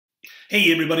Hey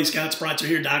everybody, Scott Spreitzer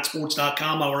here,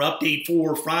 DocSports.com. Our update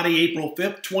for Friday, April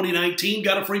 5th, 2019.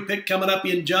 Got a free pick coming up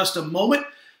in just a moment.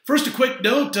 First, a quick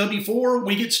note before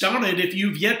we get started. If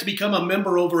you've yet to become a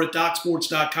member over at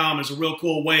DocSports.com, there's a real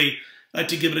cool way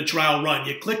to give it a trial run.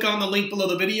 You click on the link below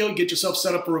the video, get yourself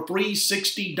set up for a free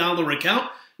 $60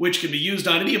 account, which can be used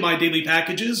on any of my daily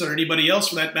packages or anybody else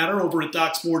for that matter over at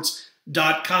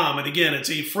DocSports.com. And again, it's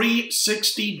a free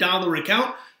 $60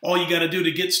 account. All you got to do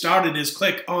to get started is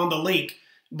click on the link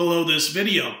below this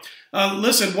video.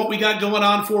 Listen, what we got going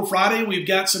on for Friday, we've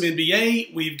got some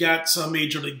NBA, we've got some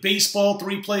Major League Baseball,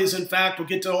 3 plays in fact. We'll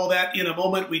get to all that in a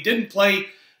moment. We didn't play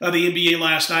the NBA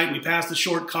last night. We passed the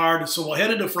short card, so we'll head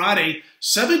into Friday.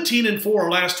 17-4 our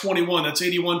last 21. That's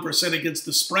 81% against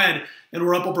the spread, and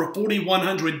we're up over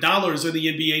 $4,100 in the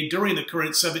NBA during the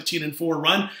current 17-4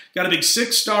 run. Got a big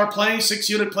 6-star play,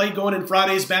 6-unit play going in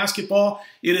Friday's basketball.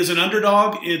 It is an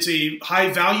underdog. It's a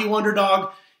high-value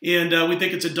underdog, and we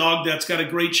think it's a dog that's got a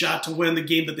great shot to win the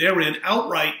game that they're in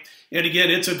outright. And again,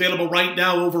 it's available right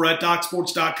now over at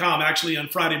DocSports.com. Actually, on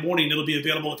Friday morning, it'll be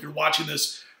available if you're watching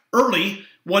this early.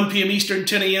 1 p.m. Eastern,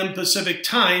 10 a.m. Pacific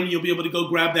time, you'll be able to go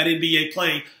grab that NBA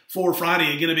play for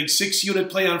Friday. Again, a big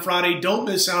 6-unit play on Friday. Don't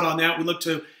miss out on that. We look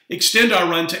to extend our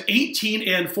run to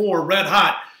 18-4, red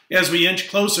hot, as we inch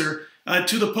closer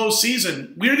to the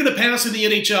postseason. We're going to pass in the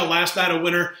NHL. Last night, a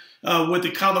winner with the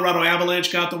Colorado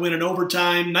Avalanche got the win in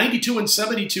overtime.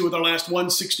 92-72 with our last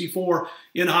 164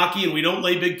 in hockey, and we don't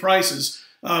lay big prices.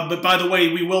 But by the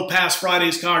way, we will pass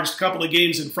Friday's cards. A couple of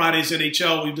games in Friday's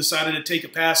NHL. We've decided to take a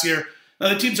pass here.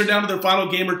 The teams are down to their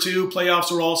final game or two.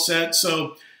 Playoffs are all set,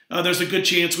 so there's a good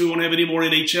chance we won't have any more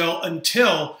NHL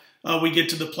until we get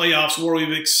to the playoffs, where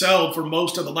we've excelled for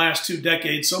most of the last 2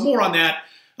 decades. So more on that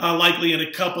likely in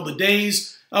a couple of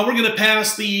days. We're going to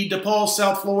pass the DePaul,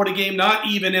 South Florida game. Not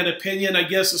even an opinion, I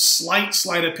guess a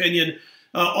slight opinion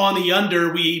on the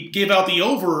under. We gave out the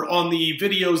over on the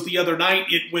videos the other night.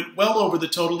 It went well over the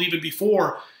total even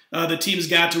before the teams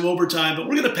got to overtime, but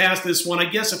we're going to pass this one. I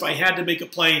guess if I had to make a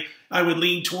play, I would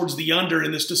lean towards the under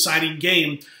in this deciding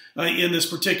game in this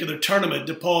particular tournament.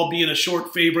 DePaul being a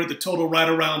short favorite, the total right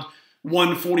around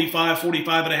 145,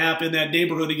 45.5 in that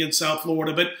neighborhood against South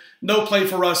Florida, but no play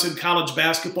for us in college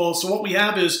basketball. So what we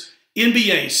have is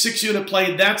NBA, 6-unit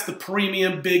play. That's the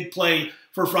premium big play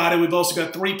for Friday. We've also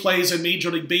got 3 plays in Major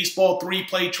League Baseball,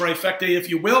 3-play trifecta, if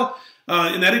you will,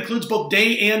 and that includes both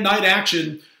day and night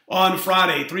action on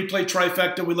Friday. 3-play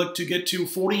trifecta, we look to get to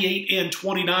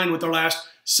 48-29 with our last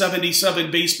 77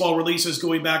 baseball releases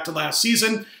going back to last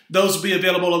season. Those will be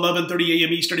available 11:30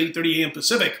 a.m. Eastern, 8:30 a.m.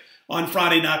 Pacific on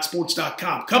Friday,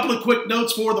 DocSports.com. Couple of quick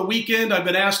notes for the weekend. I've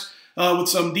been asked with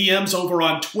some DMs over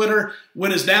on Twitter,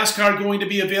 when is NASCAR going to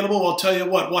be available? I'll tell you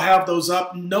what, we'll have those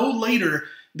up no later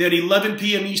than 11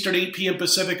 p.m. Eastern, 8 p.m.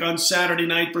 Pacific on Saturday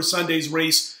night for Sunday's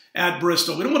race at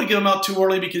Bristol. We don't want to get them out too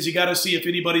early because you got to see if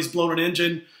anybody's blown an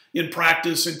engine in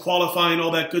practice and qualifying,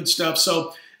 all that good stuff.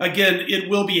 So again, it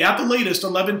will be at the latest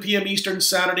 11 p.m. Eastern,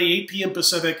 Saturday, 8 p.m.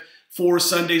 Pacific for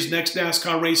Sunday's next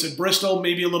NASCAR race at Bristol.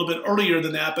 Maybe a little bit earlier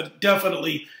than that, but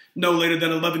definitely no later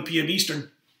than 11 p.m.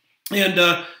 Eastern.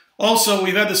 And also,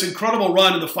 we've had this incredible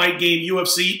run in the fight game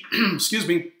UFC, excuse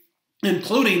me,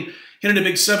 including hitting a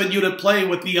big 7-unit play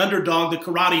with the underdog, the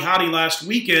Karate Hottie, last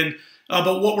weekend.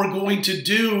 But what we're going to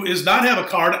do is not have a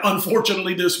card,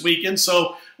 unfortunately, this weekend.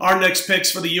 So our next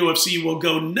picks for the UFC will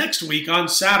go next week on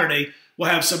Saturday. We'll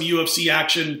have some UFC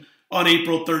action on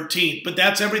April 13th. But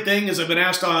that's everything, as I've been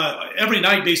asked every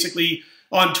night, basically,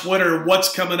 on Twitter,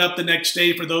 what's coming up the next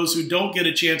day for those who don't get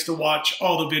a chance to watch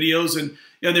all the videos. And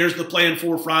there's the plan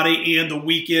for Friday and the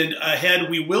weekend ahead.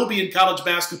 We will be in college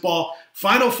basketball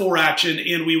Final Four action,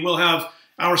 and we will have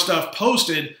our stuff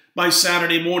posted by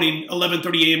Saturday morning,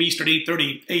 11:30 a.m. Eastern,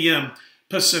 8:30 a.m.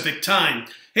 Pacific time.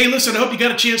 Hey, listen, I hope you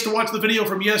got a chance to watch the video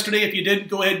from yesterday. If you didn't,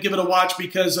 go ahead and give it a watch,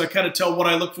 because I kind of tell what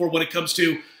I look for when it comes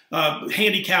to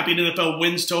handicapping NFL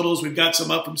wins totals. We've got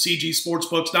some up from CG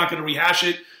Sportsbooks. Not going to rehash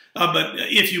it, but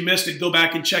if you missed it, go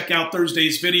back and check out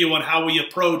Thursday's video on how we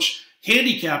approach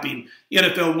handicapping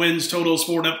NFL wins totals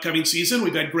for an upcoming season.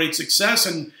 We've had great success,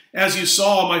 and as you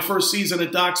saw, my first season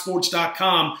at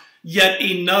DocSports.com, yet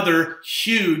another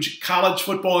huge college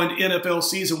football and NFL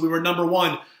season. We were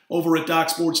 #1 over at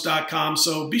DocSports.com,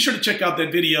 so be sure to check out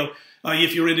that video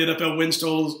if you're in NFL wins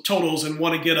totals and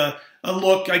want to get a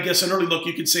look, I guess an early look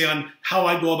you could say, on how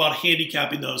I go about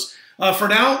handicapping those. For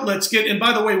now, let's get, and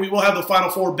by the way, we will have the Final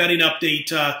Four betting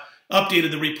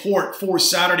updated the report for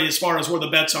Saturday as far as where the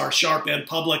bets are, sharp and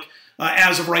public.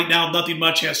 As of right now, nothing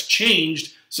much has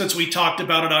changed since we talked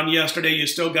about it on yesterday. You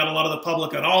still got a lot of the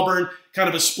public on Auburn, kind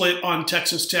of a split on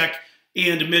Texas Tech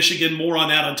and Michigan. More on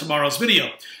that on tomorrow's video.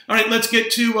 All right, let's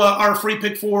get to our free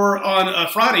pick for on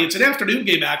Friday. It's an afternoon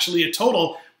game, actually, a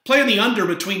total. Playing the under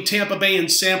between Tampa Bay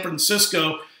and San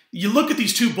Francisco. You look at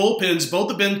these two bullpens, both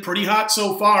have been pretty hot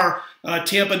so far.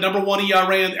 Tampa, #1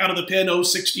 ERA out of the pen,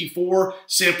 0.64.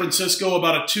 San Francisco,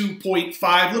 about a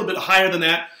 2.5, a little bit higher than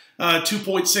that,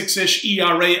 2.6-ish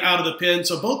ERA out of the pen.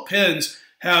 So both pens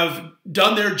have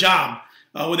done their job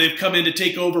when they've come in to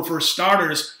take over for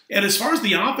starters. And as far as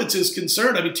the offense is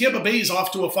concerned, I mean, Tampa Bay is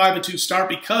off to a 5-2 start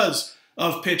because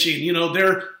of pitching. You know,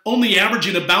 they're only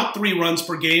averaging about 3 runs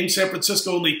per game. San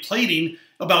Francisco only plating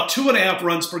about 2.5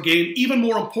 runs per game. Even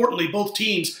more importantly, both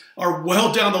teams are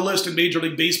well down the list in Major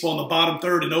League Baseball in the bottom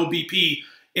third in OBP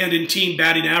and in team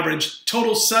batting average.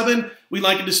 Total 7. We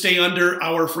like it to stay under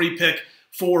our free pick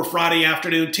for Friday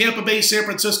afternoon. Tampa Bay, San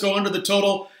Francisco under the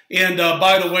total. And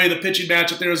by the way, the pitching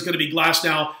matchup there is going to be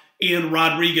Glasnow and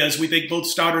Rodriguez. We think both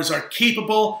starters are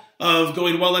capable of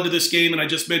going well into this game, and I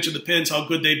just mentioned the Pens, how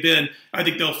good they've been. I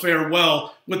think they'll fare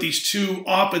well with these two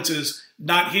offenses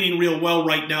not hitting real well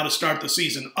right now to start the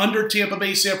season. Under Tampa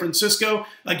Bay, San Francisco.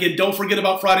 Again, don't forget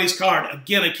about Friday's card.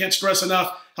 Again, I can't stress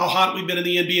enough how hot we've been in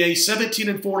the NBA.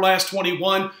 17-4 last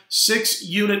 21.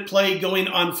 6-unit play going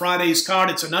on Friday's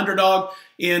card. It's an underdog.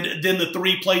 And then the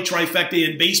 3-play trifecta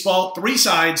in baseball. 3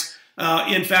 sides.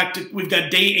 In fact, we've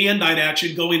got day and night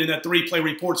action going in that 3-play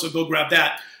report, so go grab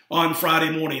that on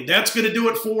Friday morning. That's going to do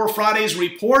it for Friday's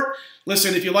report.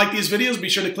 Listen, if you like these videos, be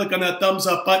sure to click on that thumbs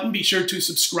up button. Be sure to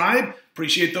subscribe.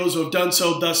 Appreciate those who have done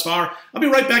so thus far. I'll be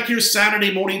right back here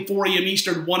Saturday morning, 4 a.m.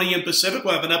 Eastern, 1 a.m. Pacific.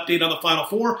 We'll have an update on the Final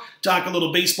Four, talk a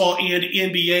little baseball and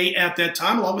NBA at that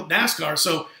time, along with NASCAR.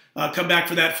 So come back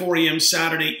for that 4 a.m.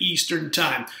 Saturday Eastern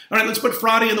time. All right, let's put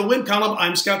Friday in the win column.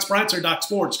 I'm Scott Spreitzer,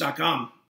 DocSports.com.